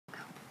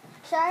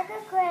Shark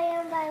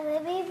Aquarium by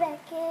Libby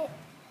Beckett,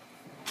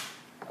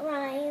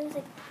 Ryan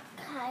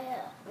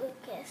Zakaya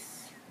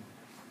Lucas.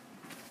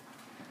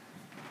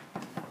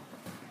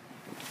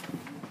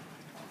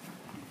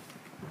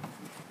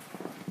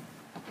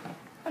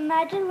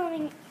 Imagine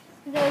living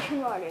in the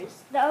ocean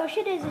waters. The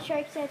ocean is a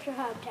shark's natural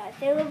habitat.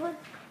 They live with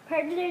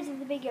predators in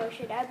the big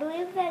ocean. I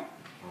believe that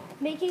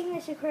making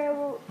this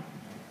aquarium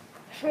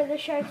for the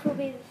sharks will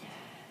be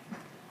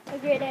a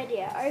great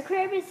idea. Our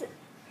aquarium is the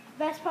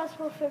best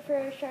possible fit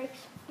for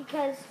sharks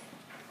because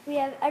we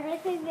have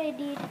everything they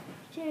need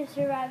to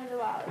survive in the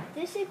wild.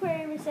 This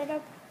aquarium is set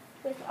up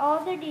with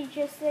all their needs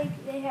just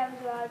like they have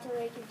in the wild so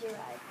they can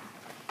survive.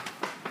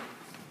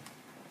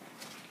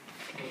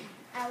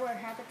 Our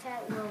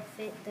habitat will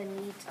fit the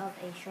needs of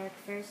a shark.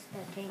 First,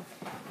 the tank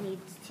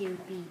needs to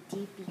be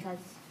deep because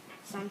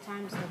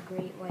sometimes the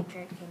great white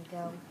shark can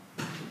go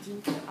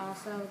deep.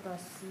 Also, the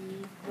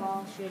sea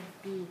wall should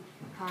be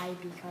high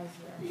because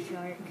the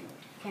shark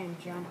can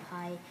jump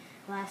high.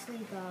 Lastly,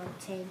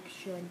 the tank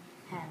should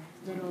have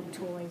little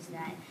toys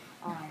that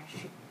are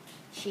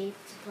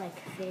shaped like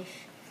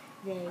fish.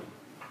 The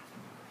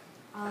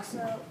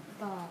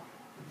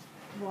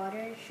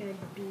water should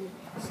be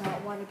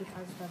salt water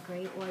because the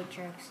great white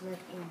sharks live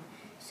in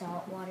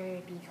salt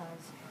water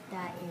because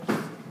that is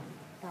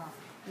the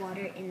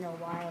water in the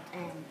wild,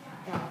 and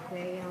the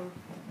aquarium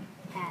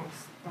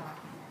has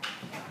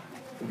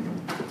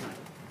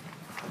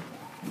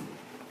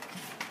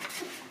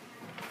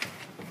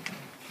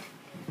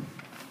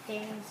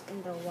things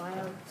in the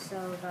wild,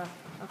 so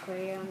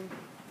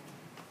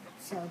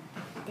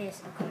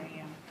this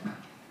aquarium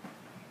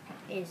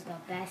is the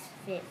best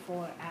fit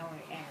for our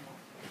animal.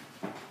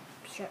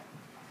 Sure.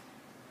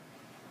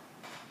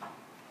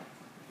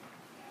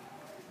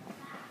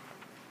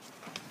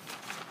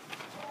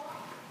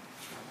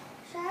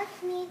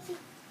 Sharks need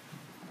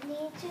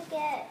to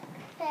get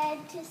fed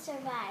to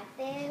survive.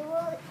 They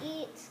will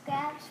eat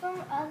scraps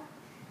from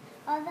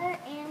other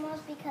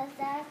animals because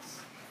that's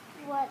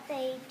what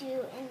they do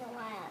in the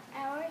wild.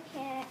 Our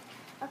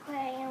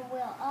aquarium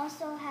will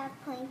also have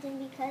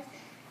plankton because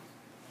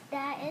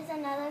that is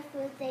another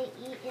food they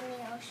eat in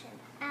the ocean.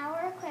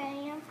 Our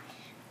aquarium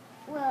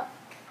will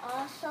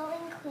also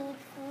include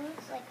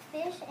foods like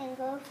fish and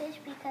goldfish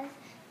because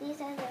these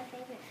are their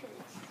favorite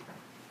foods.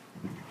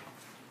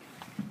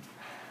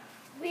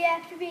 We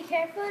have to be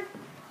careful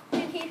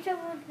to keep some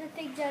of the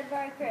things out of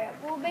our aquarium.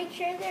 We'll make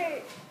sure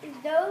there is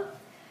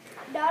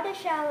not a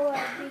shallow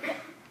one because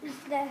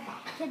that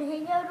can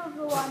hang out of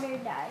the water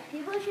and die.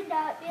 People should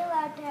not be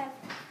allowed to have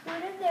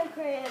food in their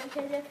aquarium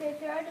because if they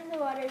throw it in the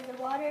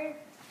water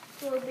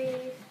will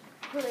be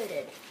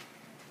polluted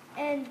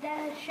and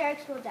the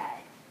sharks will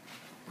die.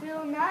 We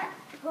will not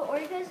put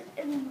orcas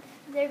in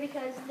there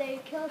because they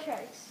kill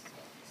sharks,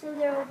 so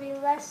there will be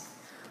less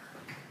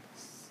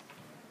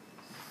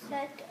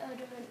set out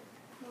of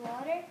the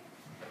water.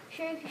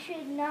 Sharks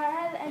should not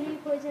have any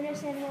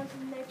poisonous animals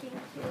in their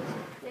tanks because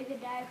they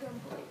could die from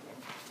poison.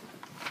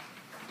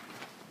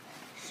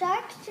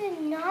 Sharks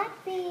should not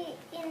be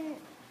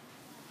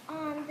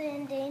on the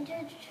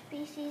endangered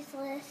species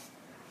list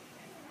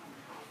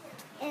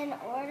in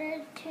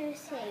order to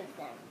save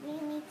them. We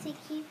need to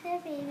keep their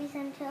babies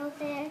until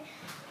they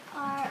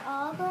are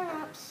all grown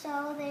up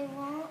so they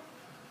won't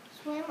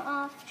swim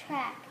off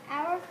track.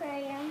 Our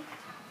aquarium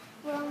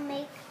will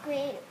make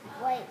great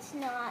whites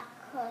not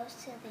close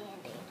to the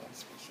endangered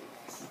species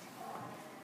list.